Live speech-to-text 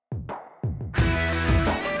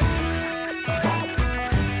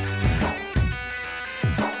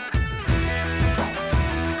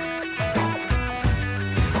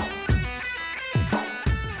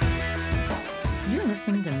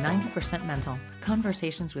100% Mental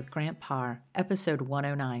Conversations with Grant Parr, Episode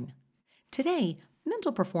 109. Today,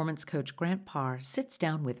 mental performance coach Grant Parr sits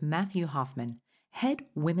down with Matthew Hoffman, head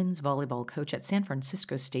women's volleyball coach at San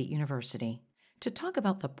Francisco State University, to talk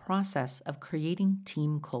about the process of creating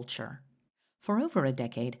team culture. For over a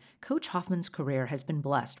decade, Coach Hoffman's career has been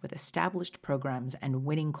blessed with established programs and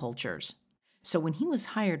winning cultures. So when he was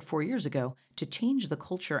hired 4 years ago to change the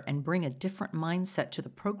culture and bring a different mindset to the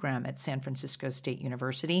program at San Francisco State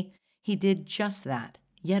University, he did just that,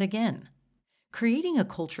 yet again. Creating a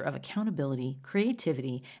culture of accountability,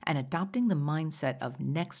 creativity, and adopting the mindset of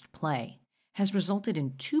next play has resulted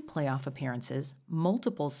in 2 playoff appearances,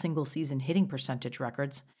 multiple single-season hitting percentage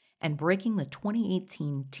records, and breaking the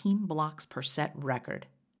 2018 team blocks per set record.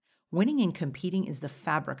 Winning and competing is the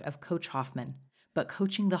fabric of Coach Hoffman, but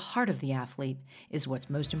coaching the heart of the athlete is what's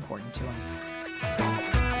most important to him.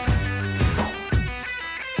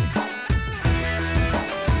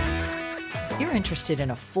 You're interested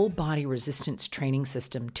in a full-body resistance training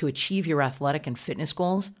system to achieve your athletic and fitness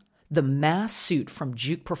goals? The Mass Suit from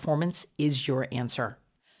Juke Performance is your answer.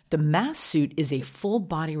 The Mass Suit is a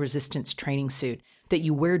full-body resistance training suit that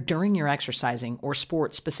you wear during your exercising or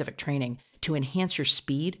sport-specific training to enhance your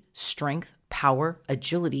speed, strength, power,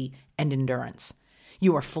 agility, and endurance.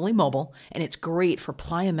 You are fully mobile, and it's great for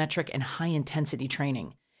plyometric and high-intensity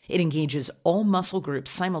training. It engages all muscle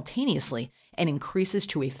groups simultaneously and increases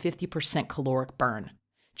to a 50% caloric burn.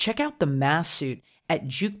 Check out the Mass Suit at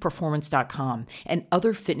jukeperformance.com and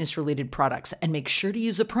other fitness-related products, and make sure to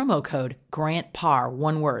use the promo code GRANTPARR,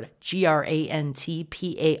 one word, GRANTPARR,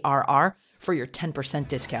 for your 10%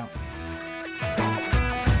 discount.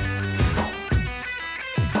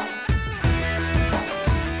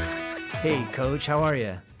 Hey, Coach, how are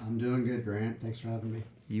you? I'm doing good, Grant. Thanks for having me.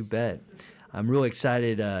 You bet. I'm really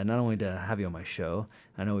excited not only to have you on my show.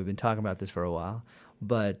 I know we've been talking about this for a while,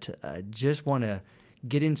 but just want to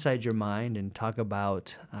get inside your mind and talk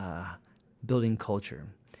about building culture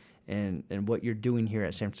and what you're doing here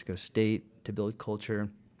at San Francisco State to build culture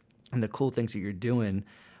and the cool things that you're doing,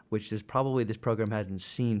 which is probably this program hasn't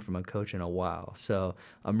seen from a coach in a while. So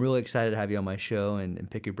I'm really excited to have you on my show and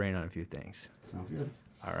pick your brain on a few things. Sounds good.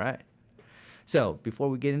 All right. So before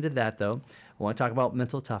we get into that, though, I want to talk about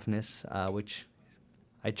mental toughness, which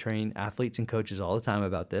I train athletes and coaches all the time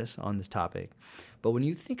about this, on this topic. But when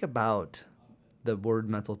you think about the word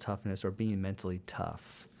mental toughness or being mentally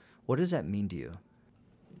tough, what does that mean to you?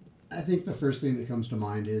 I think the first thing that comes to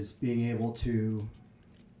mind is being able to,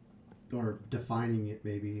 or defining it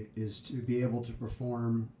maybe, is to be able to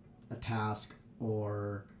perform a task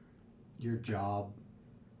or your job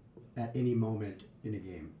at any moment in a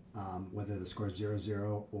game. Whether the score's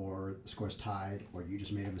 0-0 or the score's tied, or you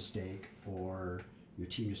just made a mistake, or your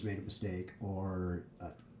team just made a mistake, or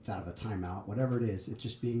it's out of a timeout, whatever it is, it's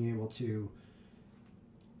just being able to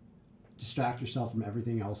distract yourself from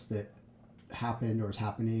everything else that happened or is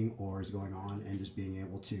happening or is going on, and just being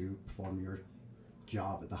able to perform your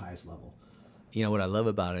job at the highest level. You know, what I love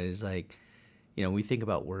about it is, like, you know, we think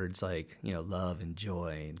about words like, you know, love and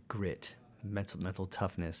joy and grit, mental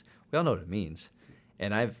toughness. We all know what it means.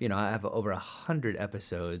 And I have over 100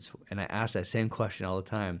 episodes, and I ask that same question all the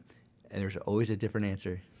time, and there's always a different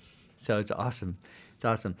answer. So it's awesome. It's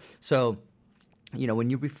awesome. So, you know, when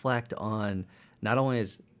you reflect on not only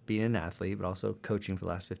as being an athlete, but also coaching for the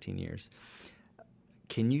last 15 years,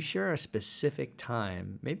 can you share a specific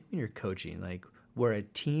time, maybe when you're coaching, like where a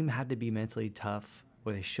team had to be mentally tough,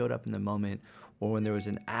 where they showed up in the moment, or when there was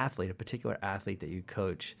an athlete, a particular athlete that you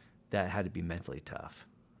coach that had to be mentally tough?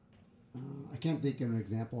 I can't think of an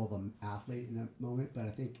example of an athlete in a moment, but I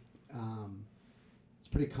think it's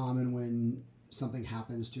pretty common when something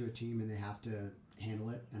happens to a team and they have to handle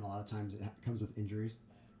it, and a lot of times it comes with injuries.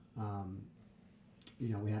 You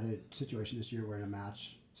know, we had a situation this year where in a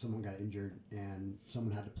match someone got injured and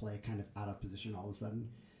someone had to play kind of out of position all of a sudden,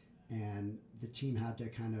 and the team had to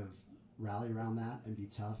kind of rally around that and be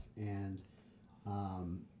tough and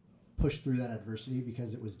push through that adversity,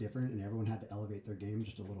 because it was different and everyone had to elevate their game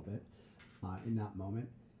just a little bit in that moment.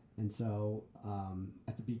 And so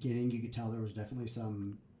at the beginning, you could tell there was definitely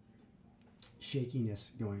some shakiness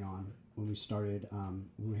going on when we started,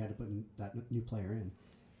 when we had to put that new player in.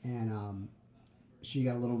 And she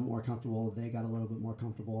got a little bit more comfortable, they got a little bit more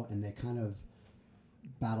comfortable, and they kind of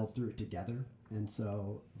battled through it together. And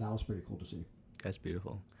so that was pretty cool to see. That's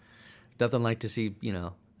beautiful. Nothing like to see, you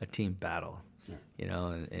know, a team battle, Yeah. you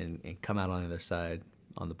know, and come out on the other side,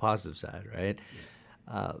 on the positive side, right?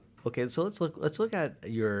 Yeah. Okay, so let's look at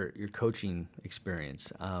your coaching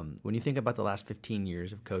experience. When you think about the last 15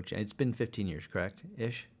 years of coaching, it's been 15 years, correct,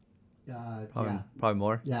 ish? Probably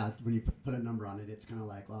more. Yeah, when you put a number on it, it's kind of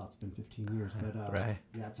like, wow, it's been 15 years. But Right.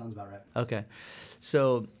 yeah, it sounds about right. Okay.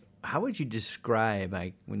 So, how would you describe,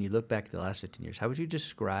 like, when you look back at the last 15 years, how would you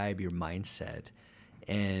describe your mindset,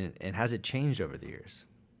 and has it changed over the years?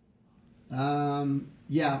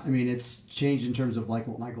 Yeah, I mean, it's changed in terms of like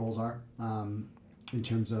what my goals are, in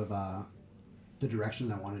terms of the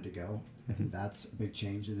direction I wanted to go. I think that's a big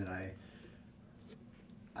change in that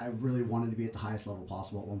I really wanted to be at the highest level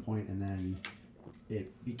possible at one point, and then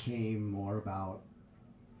it became more about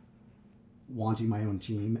wanting my own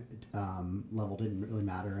team. Level didn't really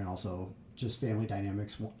matter, and also just family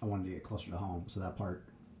dynamics. I wanted to get closer to home, so that part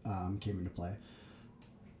came into play.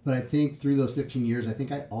 But I think through those 15 years, I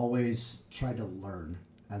think I always tried to learn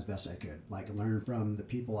as best I could. Like learn from the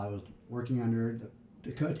people I was working under.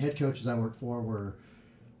 The head coaches I worked for were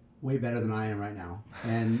way better than I am right now,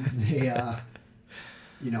 and they,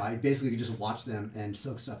 I basically just watch them and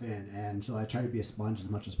soak stuff in. And so I try to be a sponge as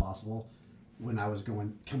much as possible when I was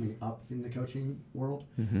coming up in the coaching world.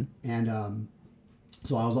 Mm-hmm. And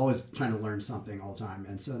so I was always trying to learn something all the time.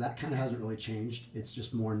 And so that kind of hasn't really changed. It's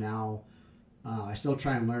just more now. I still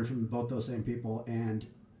try and learn from both those same people, and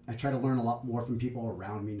I try to learn a lot more from people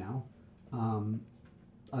around me now,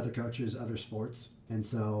 other coaches, other sports, and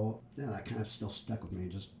so yeah, that kind of still stuck with me.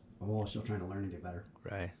 Just I'm always still trying to learn and get better.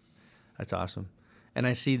 Right. That's awesome. And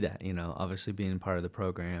I see that, obviously being part of the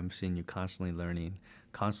program, seeing you constantly learning,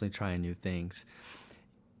 constantly trying new things.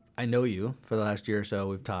 I know you for the last year or so.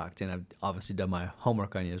 We've talked, and I've obviously done my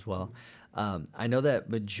homework on you as well. I know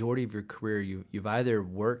that majority of your career, you've either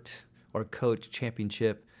worked or coached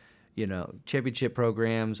championship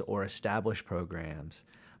programs or established programs.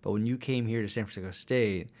 But when you came here to San Francisco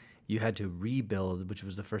State, you had to rebuild, which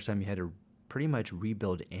was the first time you had to pretty much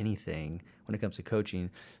rebuild anything when it comes to coaching.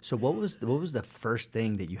 So what was the first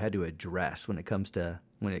thing that you had to address when it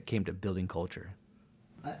came to building culture?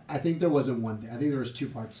 I think there wasn't one thing. I think there was two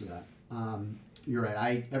parts to that. You're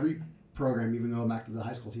right. Every program, even going back to the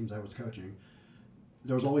high school teams I was coaching,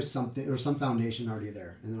 there was always something. There was some foundation already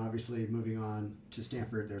there, and then obviously moving on to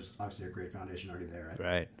Stanford, there's obviously a great foundation already there.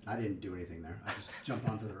 Right. I didn't do anything there. I just jumped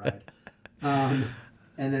onto the ride.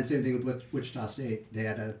 And then same thing with Wichita State. They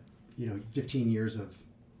had 15 years of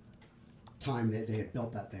time that they had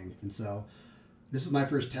built that thing, and so this is my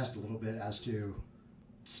first test a little bit as to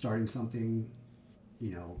starting something,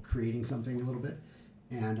 creating something a little bit.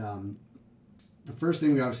 And the first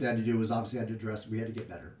thing we obviously had to do was we had to get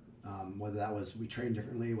better. Whether that was we trained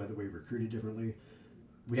differently, whether we recruited differently,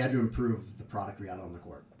 we had to improve the product we had on the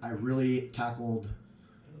court. I really tackled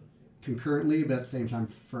concurrently, but at the same time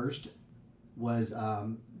first, was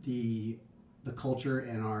the culture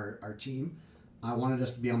and our team. I wanted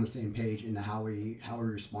us to be on the same page into how we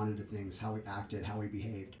responded to things, how we acted, how we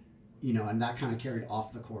behaved, and that kind of carried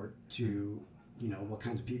off the court to, what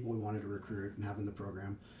kinds of people we wanted to recruit and have in the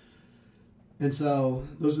program. And so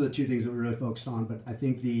those are the two things that we really focused on. But I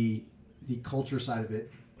think the culture side of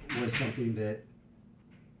it was something that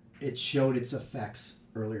it showed its effects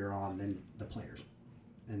earlier on than the players.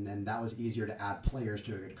 And then that was easier to add players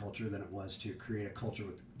to a good culture than it was to create a culture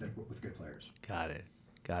with good players. Got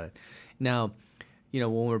it. Now,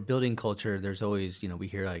 when we're building culture, there's always, we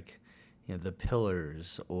hear the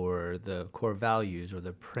pillars or the core values or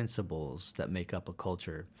the principles that make up a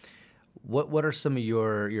culture. What are some of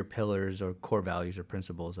your pillars or core values or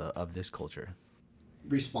principles of this culture?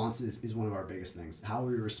 Response is one of our biggest things. How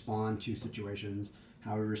we respond to situations,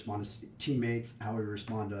 how we respond to teammates, how we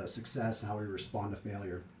respond to success, how we respond to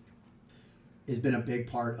failure has been a big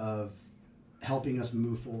part of helping us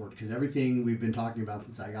move forward, because everything we've been talking about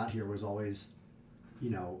since I got here was always,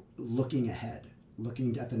 looking ahead,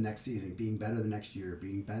 looking at the next season, being better the next year,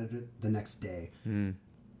 being better the next day. And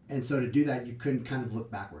so to do that, you couldn't kind of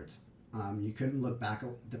look backwards. You couldn't look back at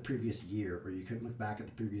the previous year, or you couldn't look back at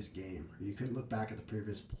the previous game, or you couldn't look back at the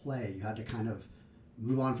previous play. You had to kind of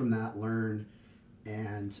move on from that, learn,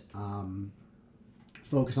 and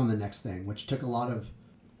focus on the next thing, which took a lot of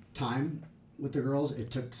time with the girls.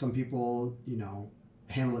 It took some people,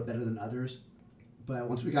 handle it better than others. But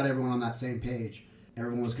once we got everyone on that same page,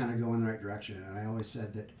 everyone was kind of going in the right direction. And I always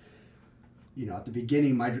said that, at the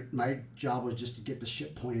beginning, my job was just to get the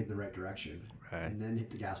ship pointed in the right direction. Right. And then hit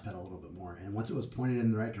the gas pedal a little bit more. And once it was pointed in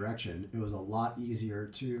the right direction, it was a lot easier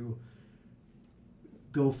to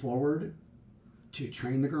go forward, to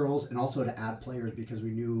train the girls, and also to add players, because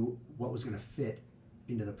we knew what was going to fit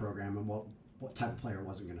into the program and what type of player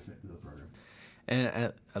wasn't going to fit into the program.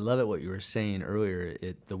 And I love it what you were saying earlier.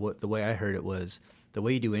 The way I heard it was, the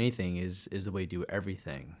way you do anything is the way you do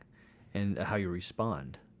everything, and how you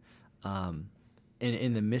respond. And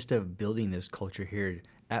in the midst of building this culture here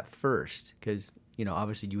at first, because,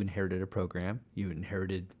 obviously you inherited a program, you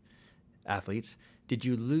inherited athletes. Did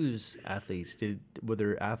you lose athletes? Were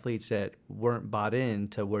there athletes that weren't bought in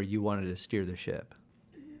to where you wanted to steer the ship?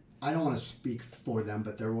 I don't want to speak for them,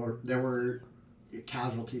 but there were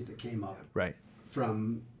casualties that came up. Right.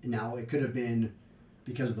 From now, it could have been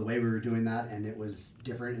because of the way we were doing that, and it was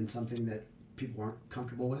different and something that people weren't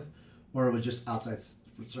comfortable with, or it was just outside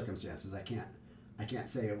circumstances. I can't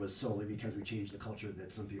say it was solely because we changed the culture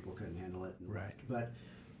that some people couldn't handle it. Right. But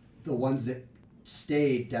the ones that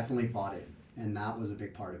stayed definitely bought in, and that was a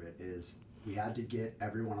big part of it. Is we had to get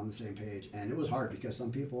everyone on the same page, and it was hard because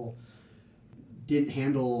some people didn't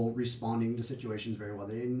handle responding to situations very well.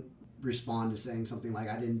 They didn't respond to saying something like,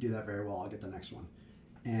 "I didn't do that very well. I'll get the next one,"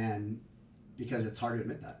 and because it's hard to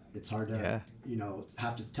admit that. It's hard to,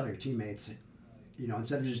 have to tell your teammates,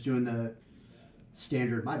 instead of just doing the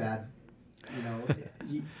standard, my bad,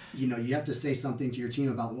 you have to say something to your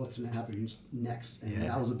team about what's going to happen next. And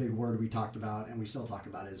that was a big word we talked about, and we still talk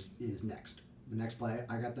about is next. The next play,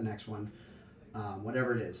 I got the next one,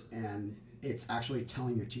 whatever it is. And it's actually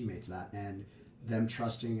telling your teammates that and them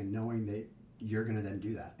trusting and knowing that you're going to then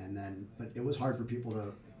do that. But it was hard for people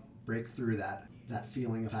to break through that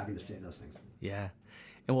feeling of having to say those things. Yeah.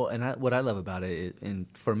 What I love about it, and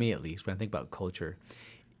for me at least, when I think about culture,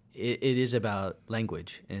 it is about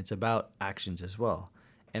language and it's about actions as well.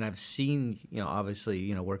 And I've seen,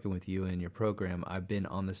 obviously, working with you and your program, I've been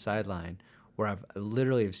on the sideline where I've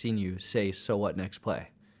literally have seen you say, "So what next play?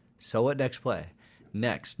 So what next play?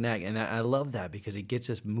 Next." And I love that because it gets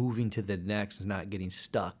us moving to the next and not getting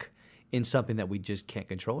stuck in something that we just can't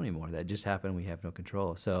control anymore. That just happened. We have no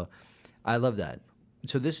control. So I love that.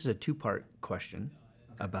 So this is a two-part question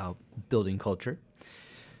about building culture.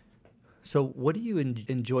 So what do you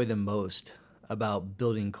enjoy the most about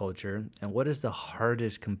building culture, and what is the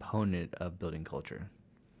hardest component of building culture?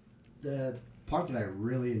 The part that I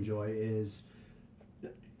really enjoy is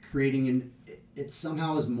creating it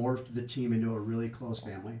somehow has morphed the team into a really close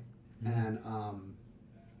family. And,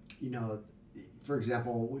 for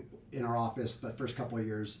example, in our office, the first couple of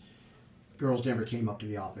years, girls never came up to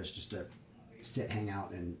the office just to sit, hang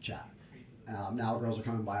out, and chat. Now girls are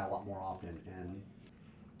coming by a lot more often, and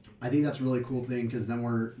I think that's a really cool thing because then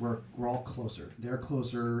we're all closer. They're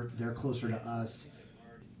closer to us,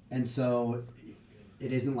 and so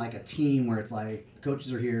it isn't like a team where it's like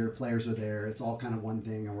coaches are here, players are there. It's all kind of one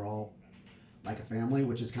thing, and we're all like a family,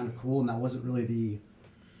 which is kind of cool. And that wasn't really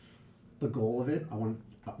the goal of it.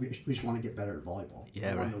 We just want to get better at volleyball.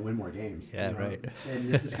 Yeah, we want to win more games. Yeah, right. And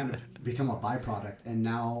this has kind of become a byproduct. And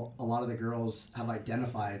now a lot of the girls have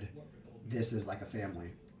identified this as like a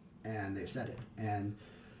family, and they've said it. And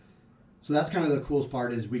so that's kind of the coolest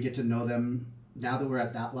part is we get to know them. Now that we're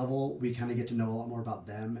at that level, we kind of get to know a lot more about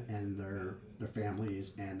them and their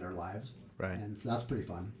families and their lives. Right. And so that's pretty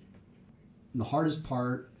fun. And the hardest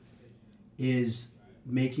part is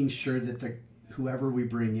making sure that whoever we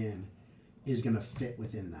bring in is going to fit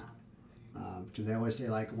within that. Because they always say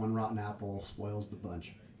like one rotten apple spoils the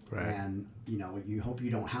bunch. Right. And you hope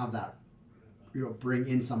you don't have that. Bring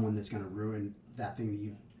in someone that's going to ruin that thing that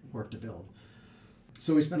you've worked to build.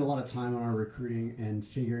 So we spend a lot of time on our recruiting and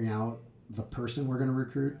figuring out the person we're going to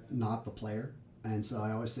recruit, not the player. And so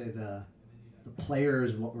I always say the player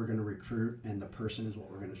is what we're going to recruit, and the person is what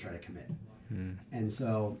we're going to try to commit. And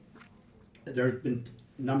so there's been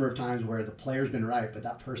a number of times where the player's been right, but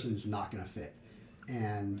that person's not going to fit.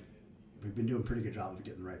 And we've been doing a pretty good job of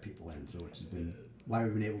getting the right people in, so which has been why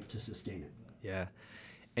we've been able to sustain it. Yeah.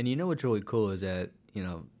 And what's really cool is that,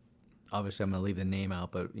 obviously I'm going to leave the name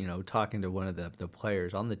out, but, talking to one of the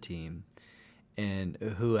players on the team and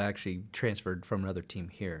who actually transferred from another team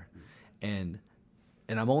here. And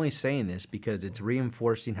I'm only saying this because it's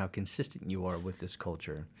reinforcing how consistent you are with this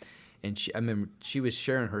culture. And I remember she was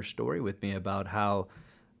sharing her story with me about how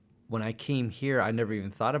when I came here, I never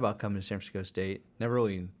even thought about coming to San Francisco State, never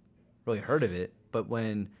really heard of it. But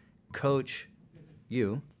when Coach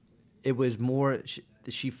it was more,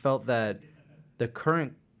 she felt that the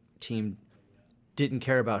current team didn't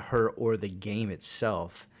care about her or the game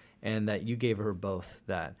itself, and that you gave her both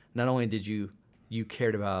that. Not only did you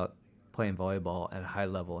cared about playing volleyball at a high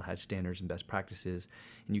level, had standards and best practices,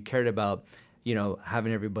 and you cared about,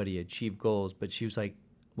 having everybody achieve goals, but she was like,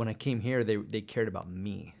 when I came here, they cared about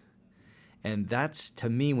me. And that's, to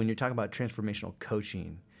me, when you're talking about transformational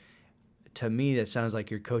coaching, to me, that sounds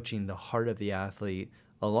like you're coaching the heart of the athlete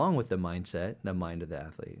along with the mindset, the mind of the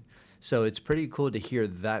athlete. So it's pretty cool to hear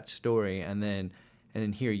that story and then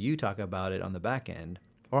hear you talk about it on the back end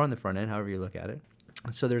or on the front end, however you look at it.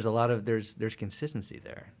 So there's consistency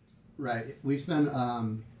there. Right. We've spent,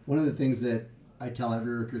 one of the things that I tell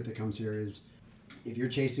every recruit that comes here is, if you're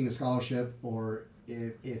chasing a scholarship, or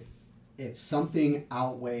if something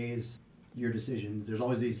outweighs your decisions, there's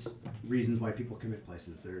always these reasons why people commit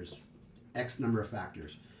places. There's X number of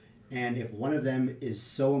factors. And if one of them is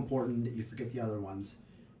so important that you forget the other ones,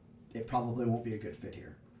 it probably won't be a good fit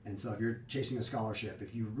here. And so if you're chasing a scholarship,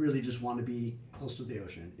 if you really just want to be close to the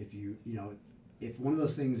ocean, if one of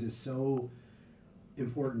those things is so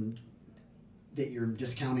important that you're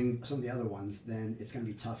discounting some of the other ones, then it's going to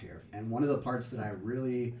be tough here. And one of the parts that I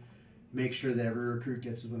really make sure that every recruit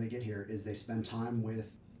gets when they get here is they spend time with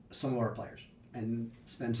some of our players, and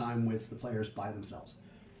spend time with the players by themselves,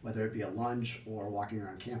 whether it be a lunch or walking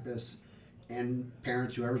around campus. And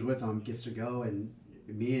parents, whoever's with them, gets to go, and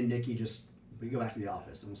me and Nikki we go back to the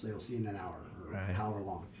office and we'll say we'll see you in an hour or however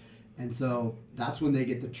long. And so that's when they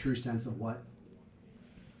get the true sense of what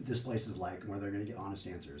this place is like and where they're going to get honest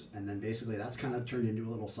answers. And then basically that's kind of turned into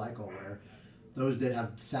a little cycle where those that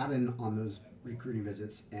have sat in on those recruiting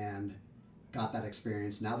visits and got that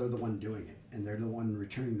experience, now they're the one doing it, and they're the one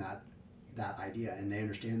returning that idea, and they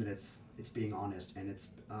understand that it's being honest, and it's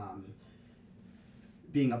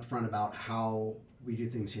being upfront about how we do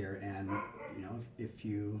things here. And if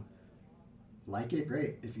you like it,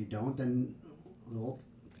 great. If you don't, then well,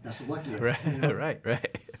 best of luck to you.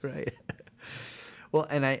 Right. Well,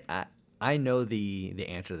 and I know the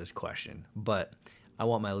answer to this question, but I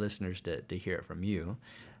want my listeners to hear it from you.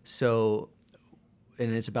 So,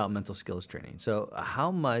 and it's about mental skills training. So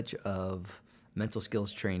how much of mental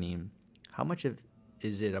skills training,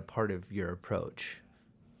 is it a part of your approach?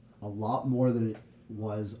 A lot more than it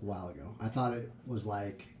was a while ago. I thought it was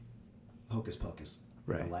like hocus pocus.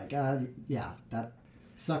 Right. That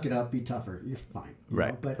suck it up, be tougher, you're fine.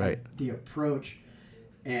 But the approach,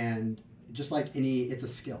 and just like it's a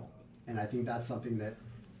skill. And I think that's something that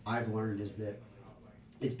I've learned, is that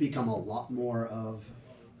it's become a lot more of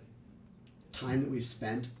time that we've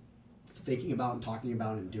spent thinking about and talking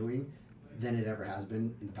about and doing than it ever has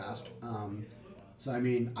been in the past. So I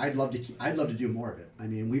mean, I'd love to do more of it. I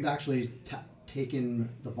mean, we've actually taken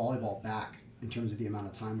the volleyball back in terms of the amount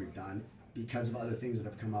of time we've done, because of other things that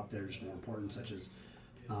have come up that are just more important, such as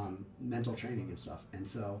mental training and stuff. And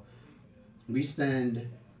so we spend,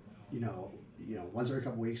 once every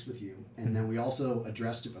couple weeks with you, and then we also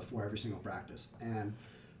addressed it before every single practice. And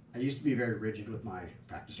I used to be very rigid with my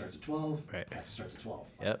practice starts at 12. Right. Practice starts at 12.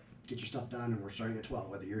 Yep. Get your stuff done, and we're starting at 12,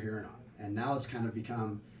 whether you're here or not. And now it's kind of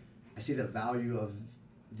become, I see the value of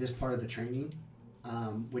this part of the training,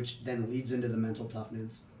 which then leads into the mental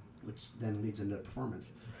toughness, which then leads into performance.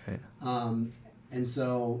 Right. And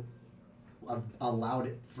so I've allowed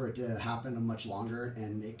it for it to happen much longer,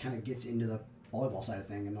 and it kind of gets into the volleyball side of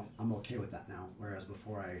thing, and I'm okay with that now. Whereas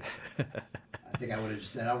before I think I would have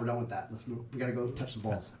just said, we're done with that. Let's move. We got to go touch the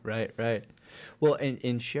balls. Right. Well,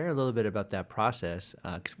 and share a little bit about that process,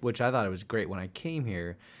 which I thought it was great when I came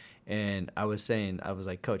here. And I was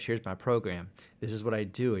like, Coach, here's my program. This is what I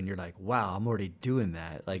do. And you're like, wow, I'm already doing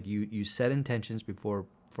that. Like you set intentions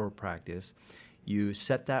for practice. You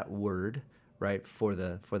set that word, right, for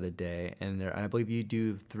the day. And I believe you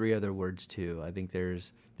do 3 other words too. I think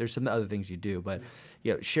there's some other things you do, but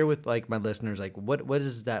share with like my listeners, like what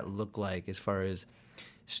does that look like as far as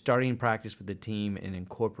starting practice with the team and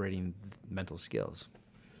incorporating mental skills?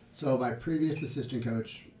 So my previous assistant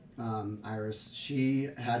coach, Iris, she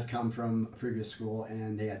had come from a previous school,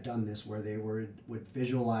 and they had done this where they would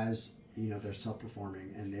visualize, their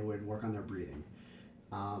self-performing, and they would work on their breathing.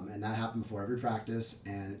 And that happened before every practice,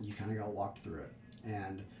 and you kind of got walked through it.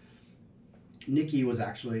 And Nikki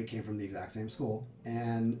came from the exact same school,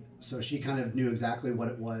 and so she kind of knew exactly what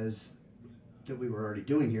it was that we were already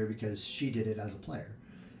doing here, because she did it as a player.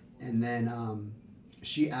 And then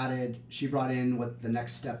she brought in what the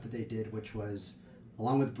next step that they did, which was,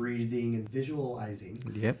 along with breathing and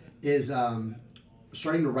visualizing, is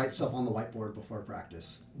starting to write stuff on the whiteboard before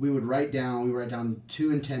practice. We write down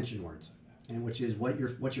 2 intention words, and which is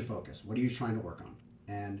what's your focus? What are you trying to work on?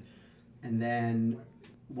 And then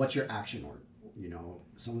what's your action word?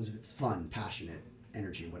 Someone's, if it's fun, passionate,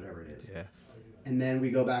 energy, whatever it is. Yeah. And then we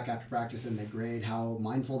go back after practice, and they grade how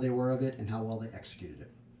mindful they were of it and how well they executed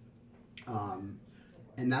it.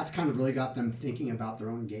 And that's kind of really got them thinking about their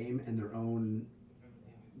own game and their own,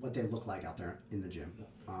 what they look like out there in the gym,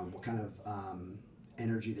 what kind of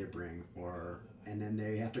energy they bring, and then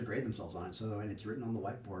they have to grade themselves on it. And it's written on the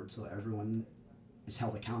whiteboard, so everyone is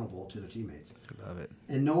held accountable to their teammates. I love it.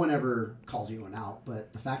 And no one ever calls you out,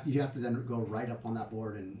 but the fact that you have to then go right up on that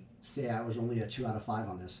board and say, I was only a 2 out of 5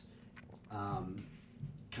 on this,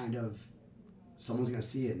 kind of, someone's going to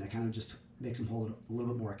see it, and it kind of just makes them hold a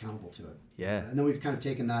little bit more accountable to it. Yeah. And then we've kind of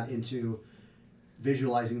taken that into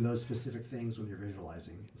visualizing those specific things when you're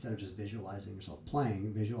visualizing. Instead of just visualizing yourself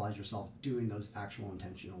playing, visualize yourself doing those actual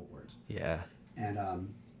intentional words. Yeah. And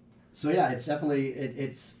so yeah, it's definitely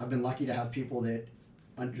it's. I've been lucky to have people that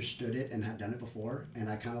understood it and had done it before, and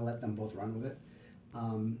I kind of let them both run with it.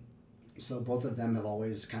 So both of them have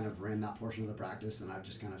always kind of ran that portion of the practice, and I've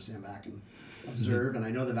just kind of stand back and observe. And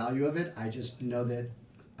I know the value of it. I just know that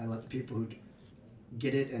I let the people who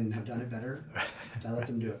get it and have done it better, I let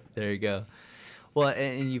them do it. There you go. Well,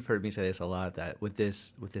 and you've heard me say this a lot, that with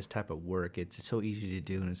this type of work, it's so easy to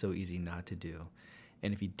do and it's so easy not to do.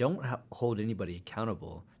 And if you don't hold anybody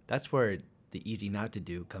accountable, that's where the easy not to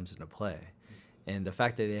do comes into play. And the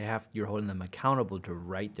fact that you're holding them accountable to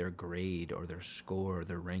write their grade or their score or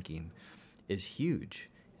their ranking is huge.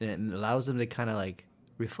 And it allows them to kind of like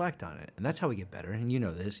reflect on it. And that's how we get better. And you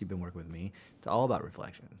know this, you've been working with me. It's all about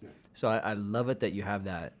reflection. Yeah. So I love it that you have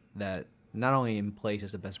that not only in place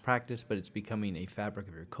as a best practice, but it's becoming a fabric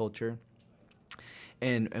of your culture.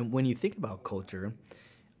 And when you think about culture,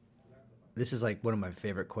 this is like one of my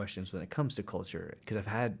favorite questions when it comes to culture, because I've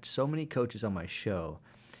had so many coaches on my show,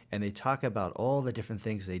 and they talk about all the different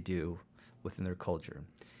things they do within their culture.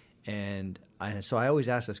 And so I always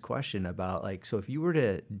ask this question about, like, so if you were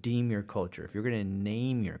to deem your culture, if you're going to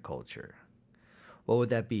name your culture, what would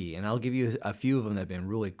that be? And I'll give you a few of them that have been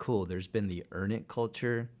really cool. There's been the earn it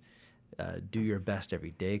culture, do your best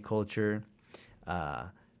every day culture,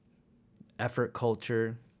 effort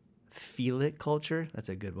culture, feel it culture. That's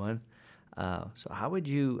a good one. So how would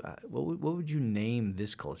you, what would you name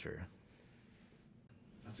this culture?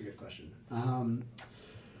 That's a good question.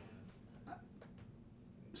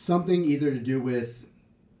 Something either to do with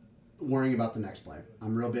worrying about the next play.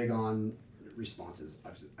 I'm real big on responses,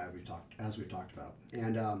 as we've talked about,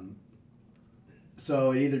 and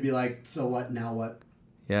so it'd either be like, so what, now what,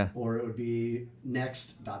 yeah, or it would be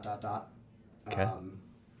next ... Okay.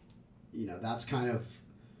 That's kind of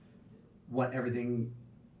what everything.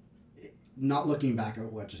 Not looking back at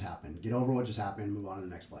what just happened. Get over what just happened. Move on to the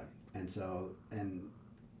next play. And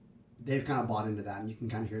they've kind of bought into that, and you can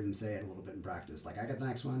kind of hear them say it a little bit in practice. Like, I got the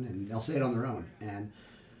next one, and they'll say it on their own. And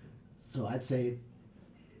so I'd say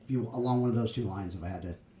be along one of those two lines if I had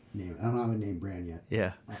to name it. I don't have a name brand yet.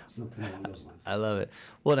 Yeah. Something along those lines. I love it.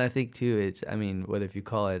 Well, and I think too, whether if you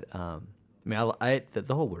call it, the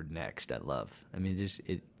whole word next, I love.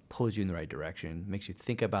 It pulls you in the right direction, makes you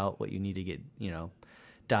think about what you need to get,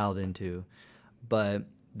 dialed into. But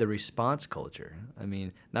the response culture,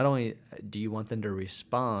 not only do you want them to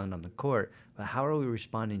respond on the court, but how are we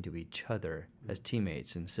responding to each other as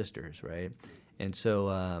teammates and sisters, right? And so,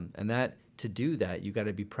 and that, to do that, you got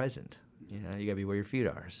to be present. You got to be where your feet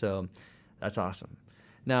are. So that's awesome.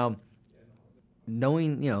 Now,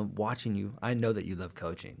 knowing, watching you, I know that you love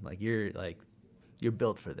coaching. You're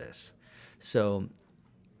built for this. So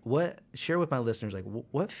share with my listeners,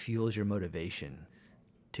 what fuels your motivation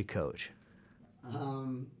to coach?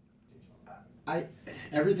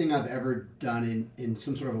 Everything I've ever done in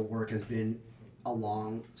some sort of a work has been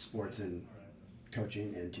along sports and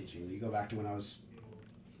coaching and teaching. You go back to when I was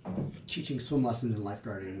teaching swim lessons and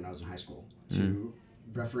lifeguarding when I was in high school, to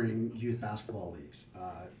refereeing youth basketball leagues,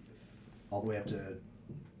 all the way up to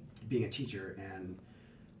being a teacher and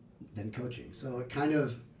then coaching. So it kind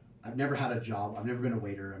of, I've never had a job. I've never been a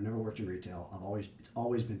waiter. I've never worked in retail. It's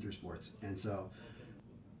always been through sports. And so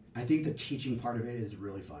I think the teaching part of it is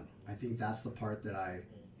really fun. I think that's the part that I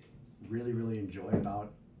really, really enjoy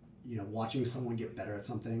about, watching someone get better at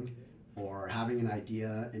something, or having an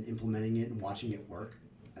idea and implementing it and watching it work.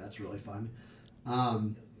 That's really fun.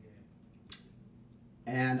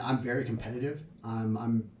 And I'm very competitive. I'm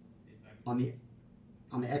on the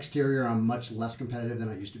exterior, I'm much less competitive than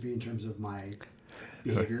I used to be in terms of my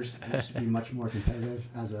behaviors. I used to be much more competitive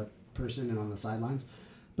as a person and on the sidelines.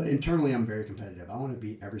 But internally, I'm very competitive. I want to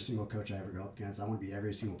beat every single coach I ever go up against. I want to beat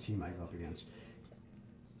every single team I go up against.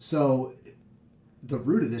 So the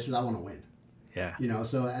root of this is I want to win. Yeah.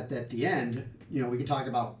 So at the end, we can talk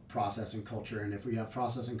about process and culture. And if we have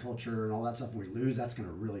process and culture and all that stuff and we lose, that's going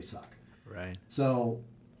to really suck. Right. So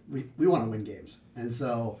we want to win games. And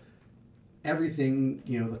so everything,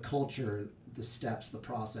 the culture, the steps, the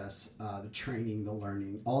process, the training, the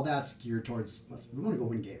learning, all that's geared towards, we want to go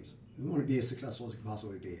win games. We want to be as successful as we can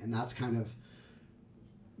possibly be. And that's kind of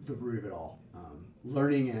the root of it all.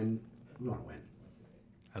 Learning, and we want to win.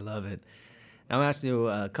 I love it. Now I'm asking you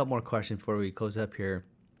a couple more questions before we close up here.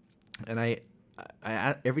 And I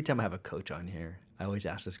every time I have a coach on here, I always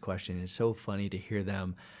ask this question. It's so funny to hear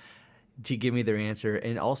them to give me their answer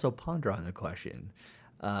and also ponder on the question.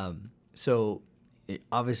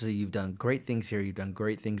 Obviously you've done great things here. You've done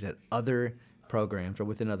great things at other programs or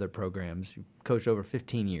within other programs. You coached over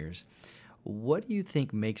 15 years. What do you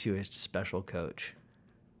think makes you a special coach?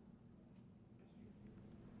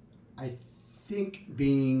 I think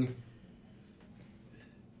being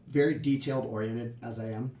very detailed oriented as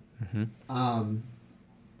I am,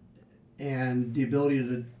 and the ability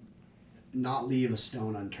to not leave a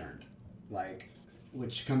stone unturned, like,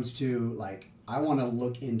 which comes to, like, I want to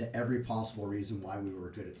look into every possible reason why we were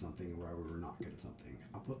good at something and why we were not good at something.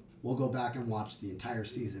 We'll go back and watch the entire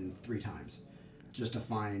season 3 times just to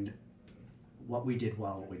find what we did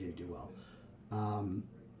well and what we didn't do well.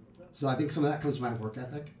 So I think some of that comes from my work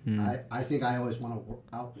ethic. I think I always want to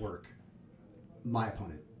outwork my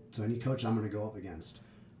opponent. So any coach I'm going to go up against,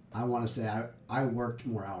 I want to say I worked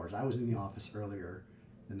more hours. I was in the office earlier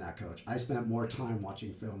than that coach. I spent more time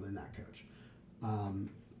watching film than that coach.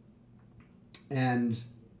 And,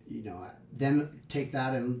 you know, then take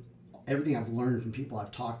that and everything I've learned from people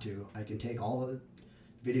I've talked to, I can take all the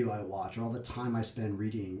video I watch or all the time I spend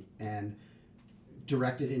reading and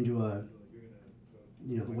direct it into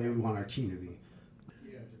the way we want our team to be.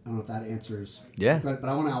 I don't know if that answers. Yeah. But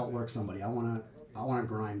I want to outwork somebody. I want to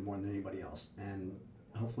grind more than anybody else, and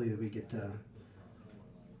hopefully we get to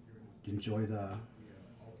enjoy the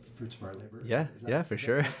fruits of our labor. Yeah, for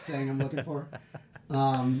sure. That's the saying I'm looking for.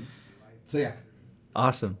 So yeah.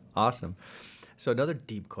 Awesome. So another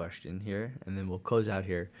deep question here, and then we'll close out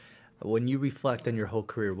here. When you reflect on your whole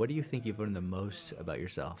career, what do you think you've learned the most about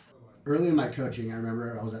yourself? Early in my coaching, I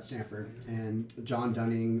remember I was at Stanford, and John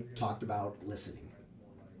Dunning talked about listening.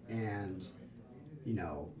 And, you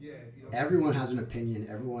know, everyone has an opinion,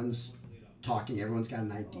 everyone's talking, everyone's got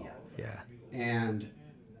an idea. Yeah. And,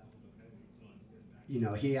 you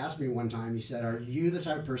know, he asked me one time, he said, are you the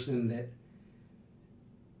type of person that,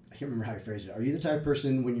 I can't remember how he phrased it, are you the type of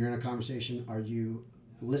person when you're in a conversation, are you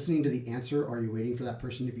listening to the answer, or are you waiting for that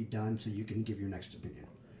person to be done so you can give your next opinion?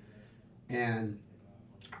 And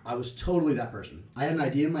I was totally that person. I had an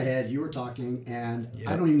idea in my head, you were talking, and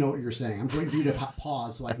I don't even know what you're saying. I'm waiting for you to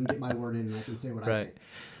pause so I can get my word in and I can say what I think.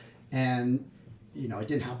 And, you know, it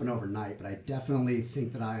didn't happen overnight, but I definitely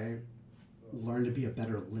think that I learned to be a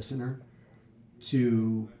better listener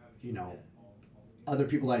to, you know, other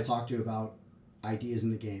people that I talk to about ideas in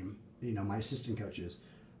the game, you know, my assistant coaches,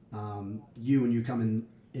 when you come in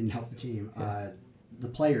and help the team, the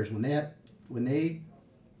players, when they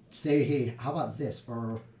say, hey, how about this,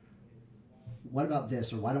 or what about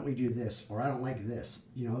this, or why don't we do this, or I don't like this,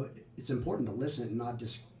 you know, it's important to listen and not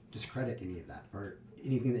discredit any of that or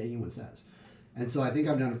anything that anyone says. And so I think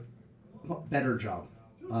I've done a better job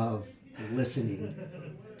of listening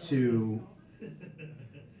to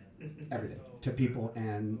everything, to people,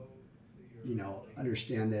 and, you know,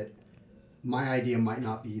 understand that my idea might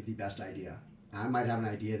not be the best idea. I might have an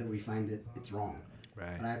idea that we find that it's wrong.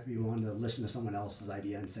 Right. But I have to be willing to listen to someone else's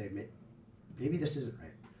idea and say, maybe this isn't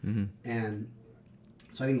right. Mm-hmm. And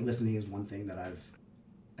so I think listening is one thing that I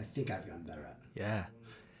think I've gotten better at. Yeah.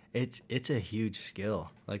 It's a huge skill.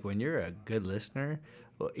 Like when you're a good listener,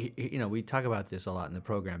 well, you know, we talk about this a lot in the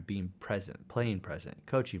program, being present, playing present,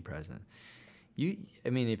 coaching present.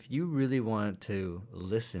 If you really want to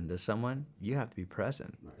listen to someone, you have to be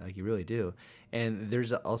present. Right. Like you really do. And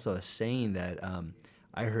there's also a saying that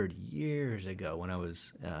I heard years ago when I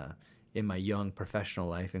was in my young professional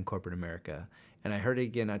life in corporate America. And I heard it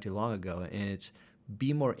again not too long ago. And it's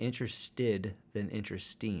be more interested than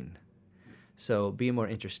interesting. So being more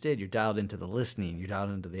interested, you're dialed into the listening, you're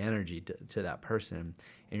dialed into the energy to that person.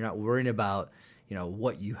 And you're not worrying about, you know,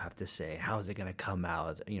 what you have to say, how is it going to come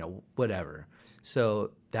out, you know, whatever.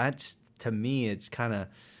 So that's, to me, it's kind of,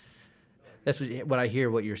 that's what I hear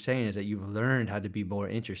what you're saying is that you've learned how to be more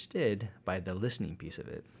interested by the listening piece of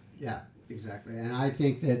it. Yeah, exactly. And I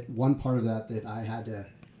think that one part of that I had to,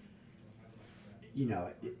 you know,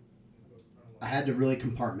 I had to really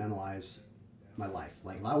compartmentalize my life.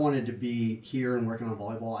 Like if I wanted to be here and working on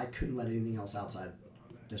volleyball, I couldn't let anything else outside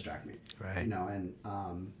distract me. Right. You know, and,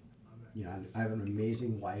 you know, I have an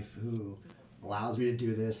amazing wife who allows me to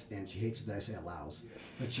do this, and she hates it that I say allows,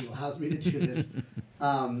 but she allows me to do this.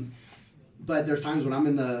 But there's times when I'm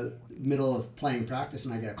in the middle of playing practice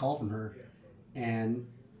and I get a call from her, and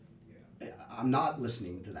I'm not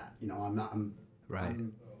listening to that. You know, I'm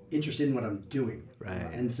interested in what I'm doing.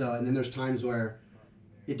 Right. And then there's times where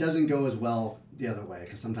it doesn't go as well the other way,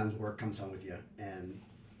 because sometimes work comes home with you, and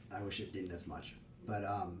I wish it didn't as much. But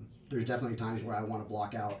there's definitely times where I want to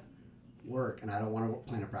block out work, and I don't want to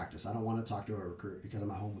plan a practice. I don't want to talk to a recruit because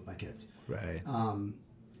I'm at home with my kids. Right.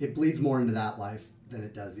 It bleeds more into that life than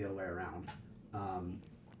it does the other way around.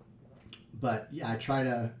 But yeah, I try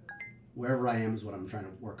to, wherever I am is what I'm trying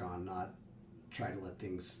to work on, not try to let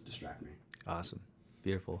things distract me. Awesome.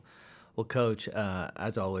 Beautiful. Well, Coach,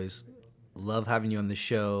 as always, love having you on the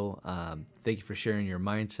show. Thank you for sharing your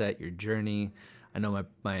mindset, your journey. I know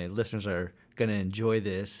my listeners are going to enjoy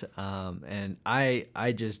this. And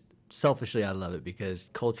I just selfishly, I love it because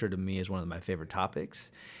culture to me is one of my favorite topics.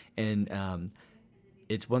 And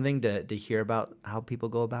it's one thing to hear about how people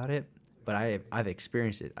go about it, but I've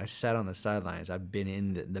experienced it. I sat on the sidelines. I've been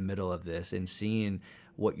in the middle of this and seeing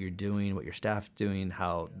what you're doing, what your staff's doing,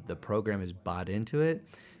 how the program is bought into it.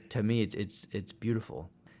 To me, it's beautiful,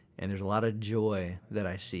 and there's a lot of joy that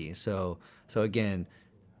I see. So again,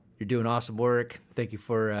 you're doing awesome work. Thank you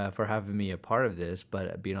for having me a part of this,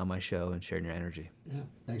 but being on my show and sharing your energy. Yeah,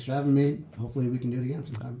 thanks for having me. Hopefully we can do it again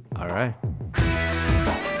sometime. All right.